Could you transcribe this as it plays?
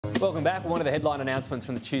Welcome back. One of the headline announcements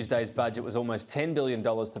from the Tuesday's budget was almost $10 billion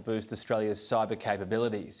to boost Australia's cyber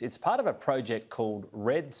capabilities. It's part of a project called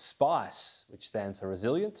Red Spice, which stands for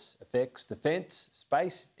Resilience, Effects, Defence,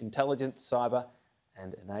 Space, Intelligence, Cyber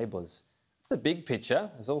and Enablers. That's the big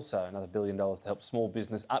picture. There's also another $1 billion to help small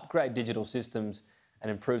business upgrade digital systems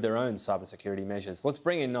and improve their own cybersecurity measures. Let's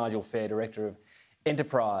bring in Nigel Phair, Director of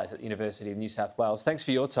Enterprise at the University of New South Wales. Thanks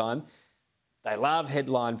for your time. They love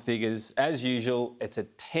headline figures. As usual, it's a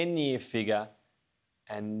 10-year figure.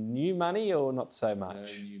 And new money or not so much? No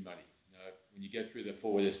new money. No. When you go through the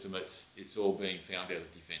forward estimates, it's all being found out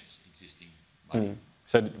of defence, existing money.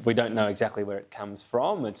 So we don't know exactly where it comes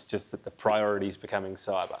from. It's just that the priority is becoming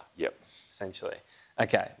cyber. Yep. Essentially.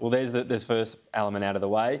 Okay, well, there's this first element out of the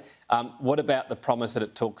way. What about the promise that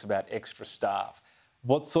it talks about extra staff?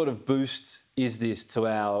 What sort of boost is this to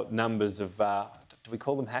our numbers of, do we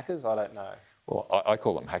call them hackers? I don't know. Well, I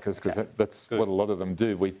call them hackers because that's what a lot of them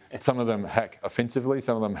do. Some of them hack offensively,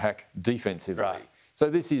 some of them hack defensively. Right. So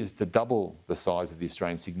this is to double the size of the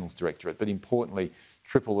Australian Signals Directorate, but importantly,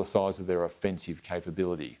 triple the size of their offensive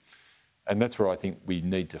capability. And that's where I think we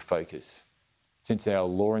need to focus. Since our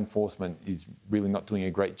law enforcement is really not doing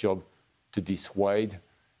a great job to dissuade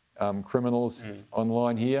criminals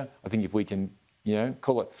online here, I think if we can,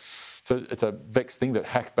 call it, so it's a vexed thing that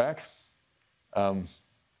hack back,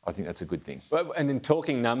 I think that's a good thing. Well, and in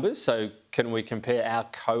talking numbers, so can we compare our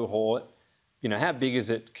cohort? How big is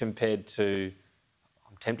it compared to,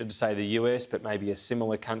 I'm tempted to say the US, but maybe a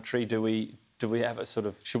similar country? Do we have a sort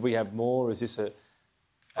of, should we have more? Or is this a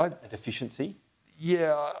deficiency?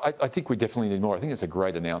 Yeah, I think we definitely need more. I think it's a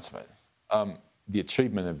great announcement. The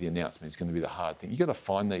achievement of the announcement is going to be the hard thing. You've got to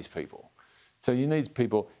find these people. So you need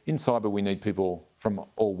people, in cyber we need people from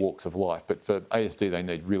all walks of life, but for ASD they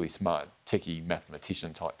need really smart, techy,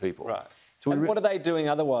 mathematician-type people. Right. So and what are they doing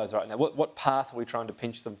otherwise right now? What path are we trying to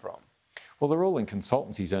pinch them from? Well, they're all in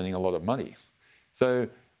consultancies earning a lot of money. So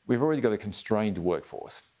we've already got a constrained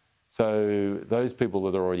workforce. So those people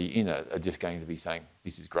that are already in it are just going to be saying,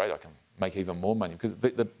 this is great, I can make even more money, because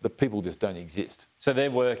the people just don't exist. So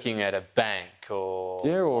they're working at a bank or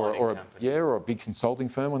or a big consulting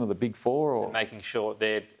firm, one of the big four, or and making sure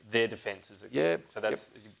their defences are good. Yeah. So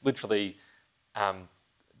that's literally,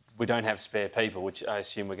 we don't have spare people, which I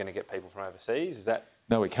assume we're going to get people from overseas. Is that?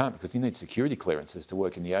 No, we can't, because you need security clearances to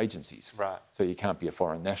work in the agencies. Right. So you can't be a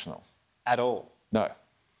foreign national. At all? No.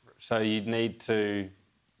 So you'd need to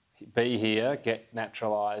be here, get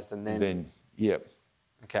naturalised, and then. Yep.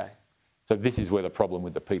 Okay. So this is where the problem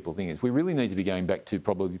with the people thing is. We really need to be going back to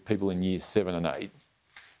probably people in years 7 and 8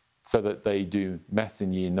 so that they do maths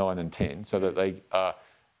in year 9 and 10, so that they are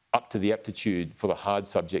up to the aptitude for the hard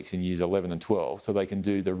subjects in years 11 and 12, so they can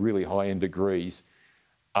do the really high-end degrees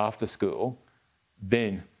after school.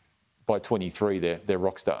 Then by 23, they're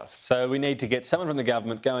rock stars. So we need to get someone from the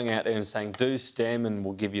government going out there and saying, do STEM and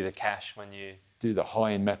we'll give you the cash when you... do the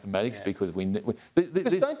high-end mathematics, because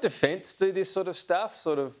because don't defence do this sort of stuff,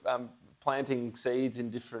 planting seeds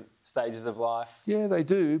in different stages of life? Yeah, they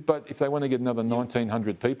do, but if they want to get another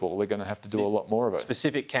 1,900 people, they're going to have to do a lot more of it.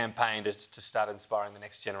 Specific campaign to start inspiring the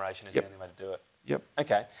next generation is the only way to do it. Yep.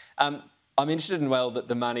 Okay. I'm interested in, that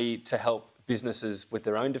the money to help businesses with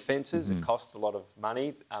their own defences, it costs a lot of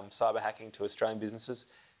money, cyber hacking to Australian businesses.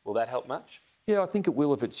 Will that help much? Yeah, I think it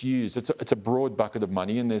will if it's used. It's a broad bucket of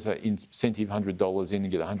money, and there's an incentive $100 in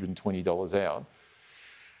and get $120 out.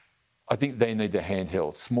 I think they need the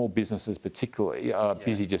handheld. Small businesses particularly are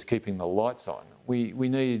busy just keeping the lights on. We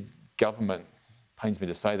need government, pains me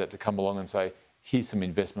to say that, to come along and say, here's some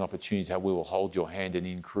investment opportunities, how we will hold your hand and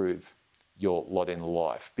improve your lot in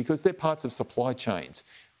life. Because they're parts of supply chains.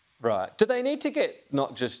 Right. Do they need to get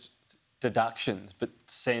not just deductions, but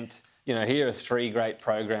sent... here are 3 great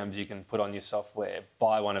programs you can put on your software.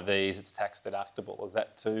 Buy one of these, it's tax deductible. Is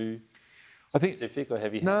that too specific or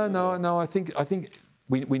heavy? No. I think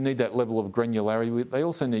we need that level of granularity. They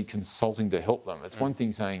also need consulting to help them. It's one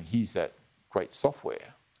thing saying, here's that great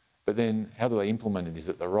software, but then how do they implement it? Is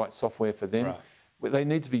it the right software for them? Right. They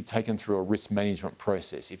need to be taken through a risk management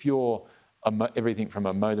process. If you're everything from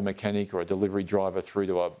a motor mechanic or a delivery driver through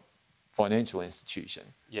to a financial institution,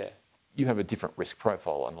 you have a different risk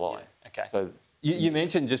profile online. Yeah. Okay. So you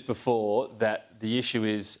mentioned just before that the issue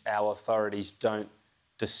is our authorities don't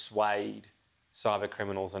dissuade cyber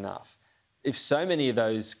criminals enough. If so many of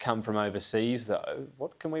those come from overseas, though,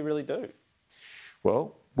 what can we really do?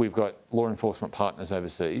 Well, we've got law enforcement partners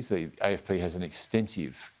overseas. The AFP has an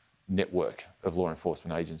extensive network of law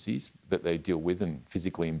enforcement agencies that they deal with and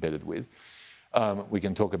physically embedded with. We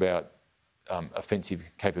can talk about offensive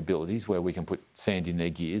capabilities where we can put sand in their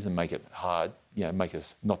gears and make it hard, make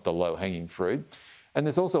us not the low-hanging fruit. And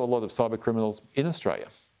there's also a lot of cyber criminals in Australia.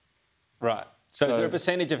 Right. So is there a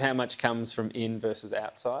percentage of how much comes from in versus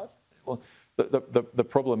outside? Well, the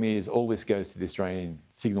problem is all this goes to the Australian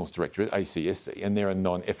Signals Directorate, ACSC, and they're a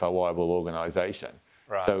non-FOIable organisation.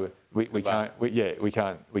 Right. So we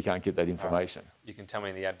can't get that information. Right. You can tell me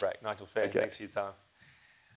in the ad break. Nigel Phair, Okay. thanks for your time.